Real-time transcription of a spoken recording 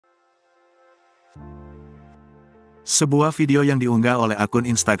Sebuah video yang diunggah oleh akun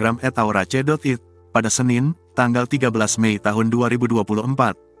Instagram @aurace.it pada Senin, tanggal 13 Mei tahun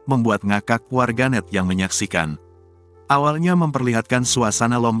 2024, membuat ngakak warganet yang menyaksikan. Awalnya memperlihatkan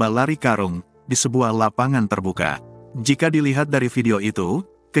suasana lomba lari karung di sebuah lapangan terbuka. Jika dilihat dari video itu,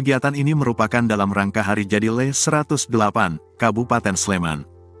 kegiatan ini merupakan dalam rangka Hari Jadi Le-108, Kabupaten Sleman.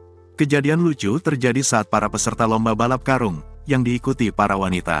 Kejadian lucu terjadi saat para peserta lomba balap karung yang diikuti para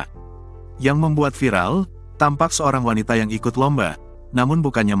wanita. Yang membuat viral, tampak seorang wanita yang ikut lomba, namun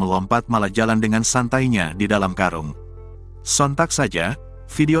bukannya melompat malah jalan dengan santainya di dalam karung. Sontak saja,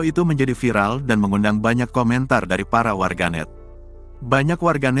 video itu menjadi viral dan mengundang banyak komentar dari para warganet. Banyak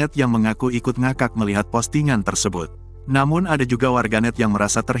warganet yang mengaku ikut ngakak melihat postingan tersebut. Namun ada juga warganet yang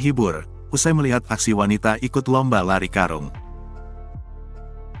merasa terhibur usai melihat aksi wanita ikut lomba lari karung.